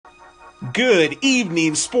Good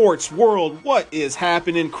evening, sports world. What is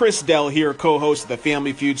happening? Chris Dell here, co-host of the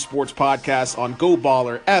Family Feud Sports Podcast on Go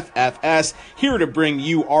Baller FFS, here to bring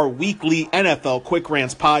you our weekly NFL Quick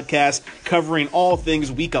Rants podcast covering all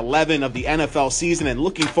things Week 11 of the NFL season and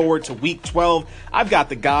looking forward to Week 12. I've got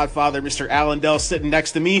the Godfather, Mr. Alan Dell, sitting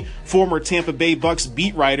next to me, former Tampa Bay Bucks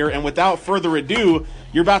beat writer, and without further ado,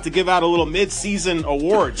 you're about to give out a little mid-season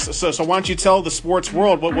awards. So why don't you tell the sports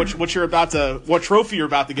world what trophy you're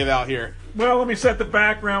about to give out here? Well, let me set the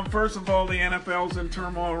background. First of all, the NFL's in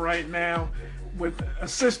turmoil right now with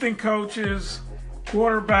assistant coaches,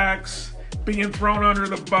 quarterbacks being thrown under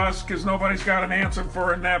the bus because nobody's got an answer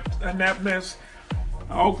for ineptness.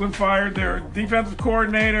 Oakland fired their defensive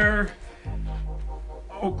coordinator.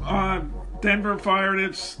 Denver fired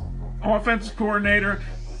its offensive coordinator.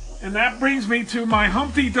 And that brings me to my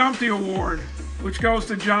Humpty Dumpty Award, which goes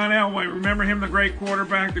to John Elway. Remember him, the great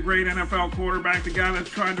quarterback, the great NFL quarterback, the guy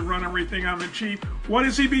that's trying to run everything on the cheap. What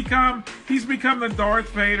has he become? He's become the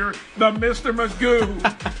Darth Vader, the Mr. Magoo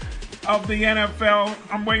of the NFL.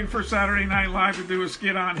 I'm waiting for Saturday Night Live to do a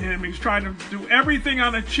skit on him. He's trying to do everything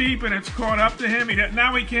on the cheap, and it's caught up to him.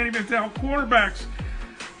 Now he can't even tell quarterbacks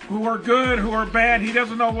who are good, who are bad. He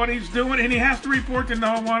doesn't know what he's doing, and he has to report to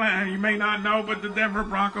no one. And you may not know, but the Denver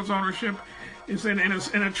Broncos ownership is in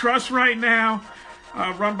a trust right now,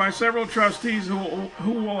 run by several trustees who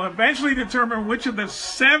will eventually determine which of the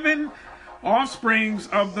 7 offsprings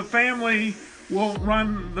of the family will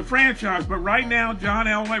run the franchise. But right now, John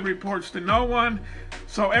Elway reports to no one,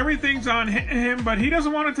 so everything's on him, but he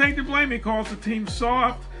doesn't want to take the blame. He calls the team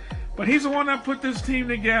soft. But he's the one that put this team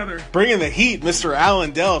together. Bringing the heat, Mr.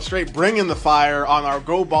 Alan Dell, straight bringing the fire on our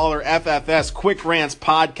Go Baller FFS Quick Rants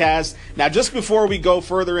podcast. Now, just before we go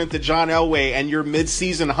further into John Elway and your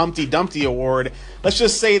mid-season Humpty Dumpty Award, let's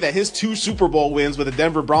just say that his 2 Super Bowl wins with the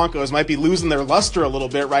Denver Broncos might be losing their luster a little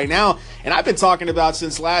bit right now. And I've been talking about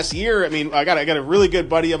since last year. I mean, I got a really good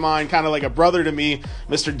buddy of mine, kind of like a brother to me,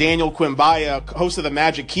 Mr. Daniel Quimbaya, host of the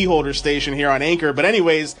Magic Keyholder Station here on Anchor. But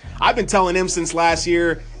anyways, I've been telling him since last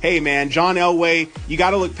year, hey man, John Elway, you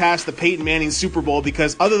got to look past the Peyton Manning Super Bowl,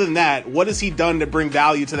 because other than that, what has he done to bring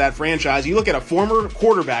value to that franchise? You look at a former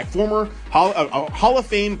quarterback, former Hall of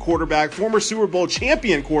Fame quarterback, former Super Bowl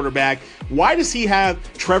champion quarterback. Why does he have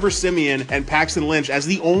Trevor Siemian and Paxton Lynch as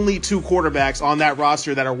the only 2 quarterbacks on that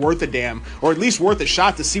roster that are worth a damn, or at least worth a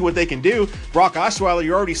shot to see what they can do? Brock Osweiler,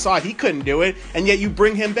 you already saw he couldn't do it, and yet you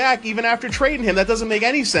bring him back even after trading him. That doesn't make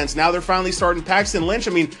any sense. Now they're finally starting Paxton Lynch.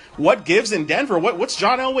 I mean, what gives in Denver? What's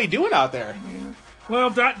John Elway doing out there?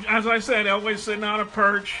 Well, as I said, Elway's sitting on a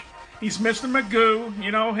perch. He's Mr. Magoo.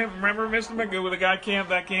 You know him. Remember Mr. Magoo, the guy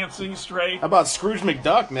that can't see straight. How about Scrooge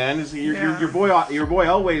McDuck, man? Your boy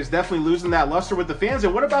Elway is definitely losing that luster with the fans.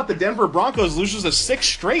 And what about the Denver Broncos loses a 6th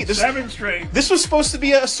straight? 7 straight. This was supposed to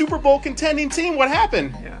be a Super Bowl contending team. What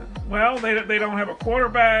happened? Yeah. Well, they don't have a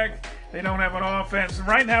quarterback. They don't have an offense.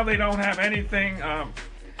 Right now, they don't have anything.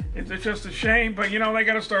 It's just a shame. But, they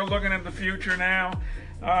got to start looking at the future now.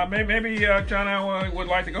 Maybe John Elway would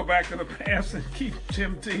like to go back to the past and keep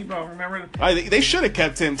Tim Tebow. Remember? They should have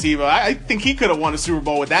kept Tim Tebow. I think he could have won a Super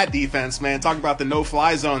Bowl with that defense, man. Talk about the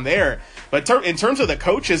no-fly zone there. But in terms of the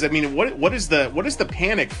coaches, I mean, what is the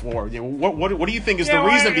panic for? What do you think is the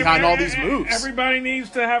reason behind all these moves? Everybody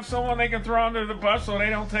needs to have someone they can throw under the bus so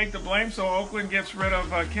they don't take the blame. So Oakland gets rid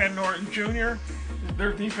of Ken Norton Jr.,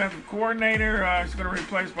 their defensive coordinator. He's going to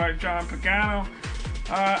replace by John Pagano.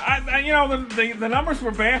 The numbers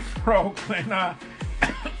were bad for Oakland.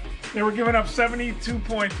 They were giving up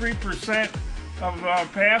 72.3%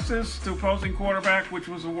 of passes to opposing quarterback, which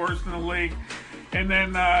was the worst in the league. And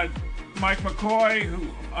then Mike McCoy,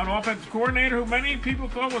 an offensive coordinator who many people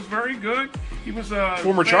thought was very good. He was a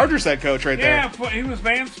former Chargers head coach there. Yeah, he was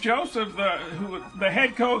Vance Joseph, the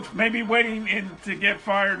head coach, maybe waiting to get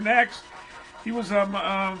fired next. He was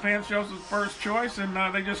Vance Joseph's first choice, and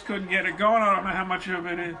they just couldn't get it going. I don't know how much of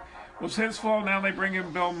it was his fault. Now they bring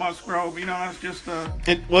in Bill Musgrove. That's just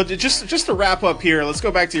just to wrap up here, let's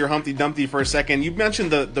go back to your Humpty Dumpty for a second. You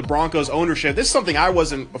mentioned the Broncos ownership. This is something I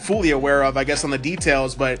wasn't fully aware of, I guess, on the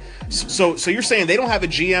details. But so you're saying they don't have a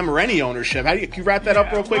GM or any ownership? Can you wrap that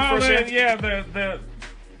up real quick for a second? Yeah,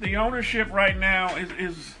 the ownership right now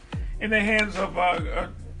is in the hands of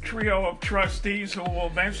a trio of trustees who will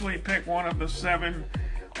eventually pick one of the 7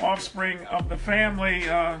 offspring of the family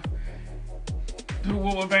who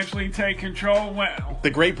will eventually take control. The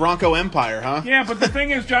great Bronco Empire, huh? Yeah, but the thing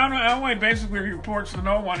is, John Elway basically reports to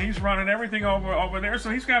no one. He's running everything over there, so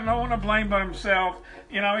he's got no one to blame but himself.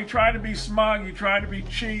 He tried to be smug, he tried to be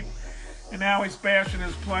cheap, and now he's bashing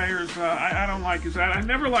his players. I don't like his attitude. I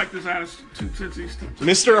never liked his attitude since he's...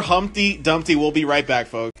 Mr. Humpty Dumpty will be right back,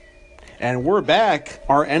 folks. And we're back,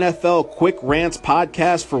 our NFL Quick Rants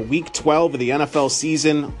podcast for Week 12 of the NFL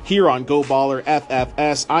season here on Go Baller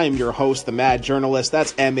FFS. I am your host, the Mad Journalist.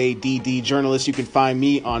 That's MADD Journalist. You can find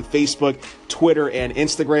me on Facebook, Twitter, and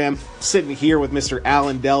Instagram. Sitting here with Mr.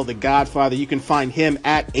 Alan Dell, the Godfather. You can find him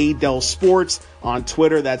at Adell Sports on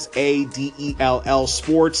Twitter. That's ADELL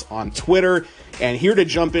Sports on Twitter. And here to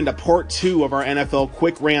jump into part 2 of our NFL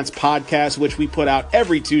Quick Rants podcast, which we put out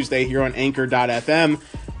every Tuesday here on Anchor.fm.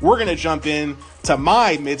 We're going to jump in to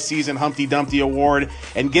my midseason Humpty Dumpty Award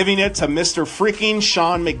and giving it to Mr. freaking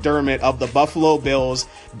Sean McDermott of the Buffalo Bills,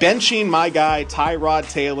 benching my guy Tyrod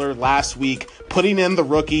Taylor last week, putting in the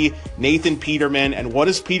rookie Nathan Peterman. And what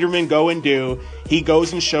does Peterman go and do? He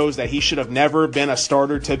goes and shows that he should have never been a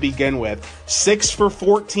starter to begin with. 6 for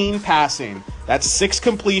 14 passing. That's 6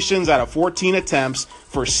 completions out of 14 attempts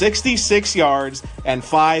for 66 yards and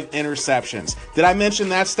 5 interceptions. Did I mention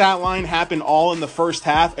that stat line happened all in the first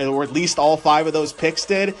half, or at least all 5 of those picks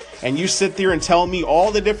did? And you sit there and tell me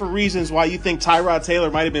all the different reasons why you think Tyrod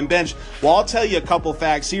Taylor might have been benched. Well, I'll tell you a couple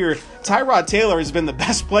facts here. Tyrod Taylor has been the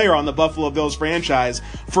best player on the Buffalo Bills franchise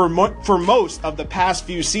for most of the past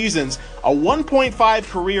few seasons. A 1.5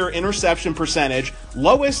 career interception percentage,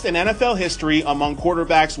 lowest in NFL history among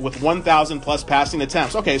quarterbacks with 1,000 plus passing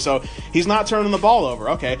attempts. Okay, so he's not turning the ball over.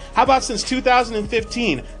 Okay, how about since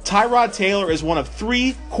 2015, Tyrod Taylor is one of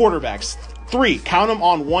 3 quarterbacks, 3, count them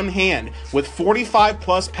on one hand, with 45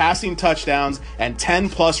 plus passing touchdowns and 10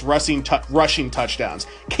 plus rushing touchdowns.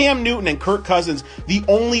 Cam Newton and Kirk Cousins, the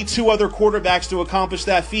only 2 other quarterbacks to accomplish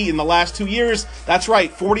that feat in the last 2 years. That's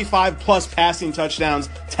right, 45 plus passing touchdowns,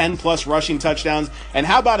 10 plus rushing touchdowns. And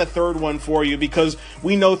how about a third one for you, because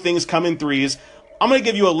we know things come in threes. I'm going to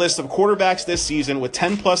give you a list of quarterbacks this season with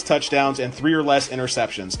 10 plus touchdowns and 3 or less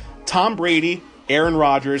interceptions. Tom Brady, Aaron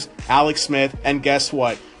Rodgers, Alex Smith, and guess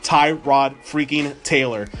what? Tyrod freaking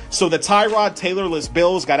Taylor. So the Tyrod Taylorless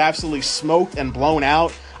Bills got absolutely smoked and blown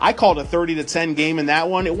out. I called a 30-10 game in that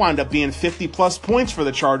one. It wound up being 50 plus points for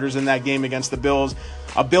the Chargers in that game against the Bills.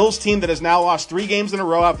 A Bills team that has now lost 3 games in a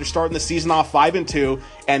row after starting the season off 5-2,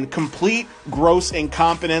 and complete gross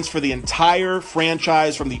incompetence for the entire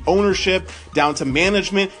franchise, from the ownership down to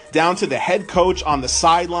management, down to the head coach on the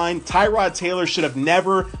sideline. Tyrod Taylor should have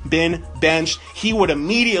never been benched. He would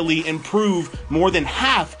immediately improve more than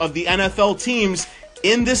half of the NFL teams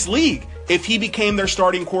in this league if he became their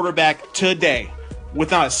starting quarterback today,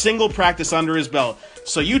 with not a single practice under his belt.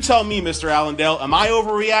 So you tell me, Mr. Allendale, am I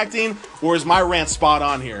overreacting, or is my rant spot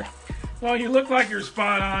on here? Well, you look like you're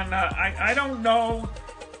spot on. I don't know.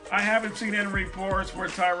 I haven't seen any reports where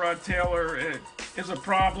Tyrod Taylor is a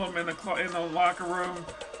problem in the locker room.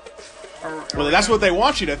 Well, that's what they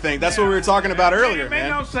want you to think. That's what we were talking about earlier, man. It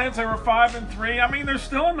made no sense. They were 5-3. I mean, they're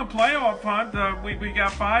still in the playoff hunt. We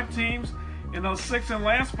got 5 teams in those 6th and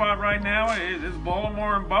last spot right now is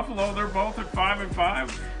Baltimore and Buffalo. They're both at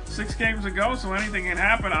 5-5. 6 games ago, so anything can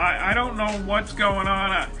happen. I don't know what's going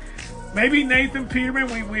on. Maybe Nathan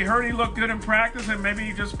Peterman. We heard he looked good in practice, and maybe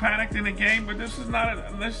he just panicked in the game. But this is not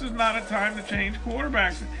a time to change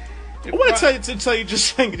quarterbacks. I want to tell you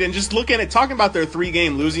just looking at talking about their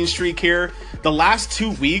 3-game losing streak here. The last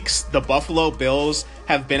 2 weeks, the Buffalo Bills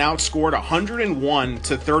have been outscored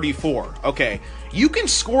 101-34. Okay, you can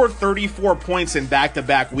score 34 points in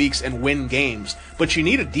back-to-back weeks and win games, but you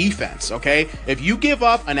need a defense. Okay, if you give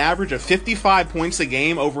up an average of 55 points a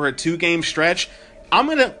game over a 2-game stretch, I'm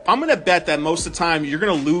gonna bet that most of the time you're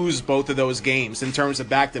gonna lose both of those games in terms of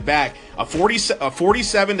back-to-back. A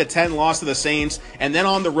 47-10 loss to the Saints, and then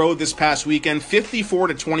on the road this past weekend,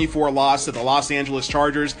 54-24 loss to the Los Angeles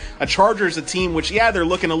Chargers. A Chargers, a team which, yeah, they're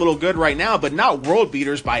looking a little good right now, but not world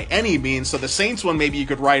beaters by any means. So the Saints one maybe you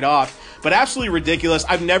could write off, but absolutely ridiculous.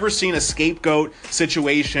 I've never seen a scapegoat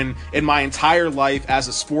situation in my entire life as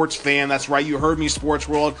a sports fan. That's right, you heard me, Sports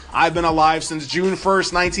World. I've been alive since June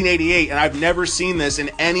 1st, 1988, and I've never seen this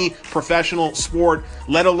in any professional sport,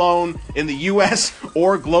 let alone in the U.S.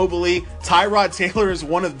 or globally. Tyrod Taylor is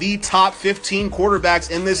one of the top 15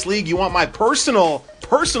 quarterbacks in this league. You want my personal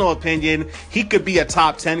opinion, he could be a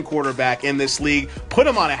top 10 quarterback in this league. Put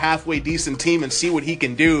him on a halfway decent team and see what he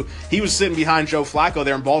can do. He was sitting behind Joe Flacco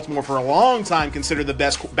there in Baltimore for a long time, considered the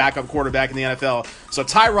best backup quarterback in the NFL. So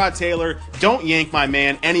Tyrod Taylor, don't yank my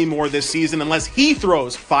man anymore this season unless he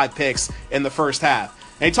throws 5 picks in the first half.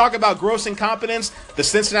 And you talk about gross incompetence, the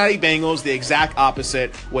Cincinnati Bengals, the exact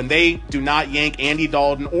opposite, when they do not yank Andy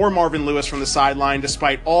Dalton or Marvin Lewis from the sideline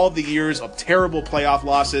despite all the years of terrible playoff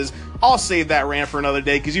losses. I'll save that rant for another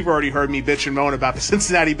day because you've already heard me bitch and moan about the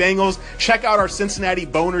Cincinnati Bengals. Check out our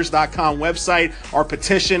CincinnatiBoners.com website, our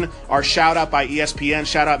petition, our shout out by ESPN.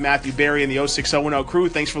 Shout out Matthew Berry and the 06010 crew.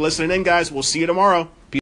 Thanks for listening in, guys. We'll see you tomorrow.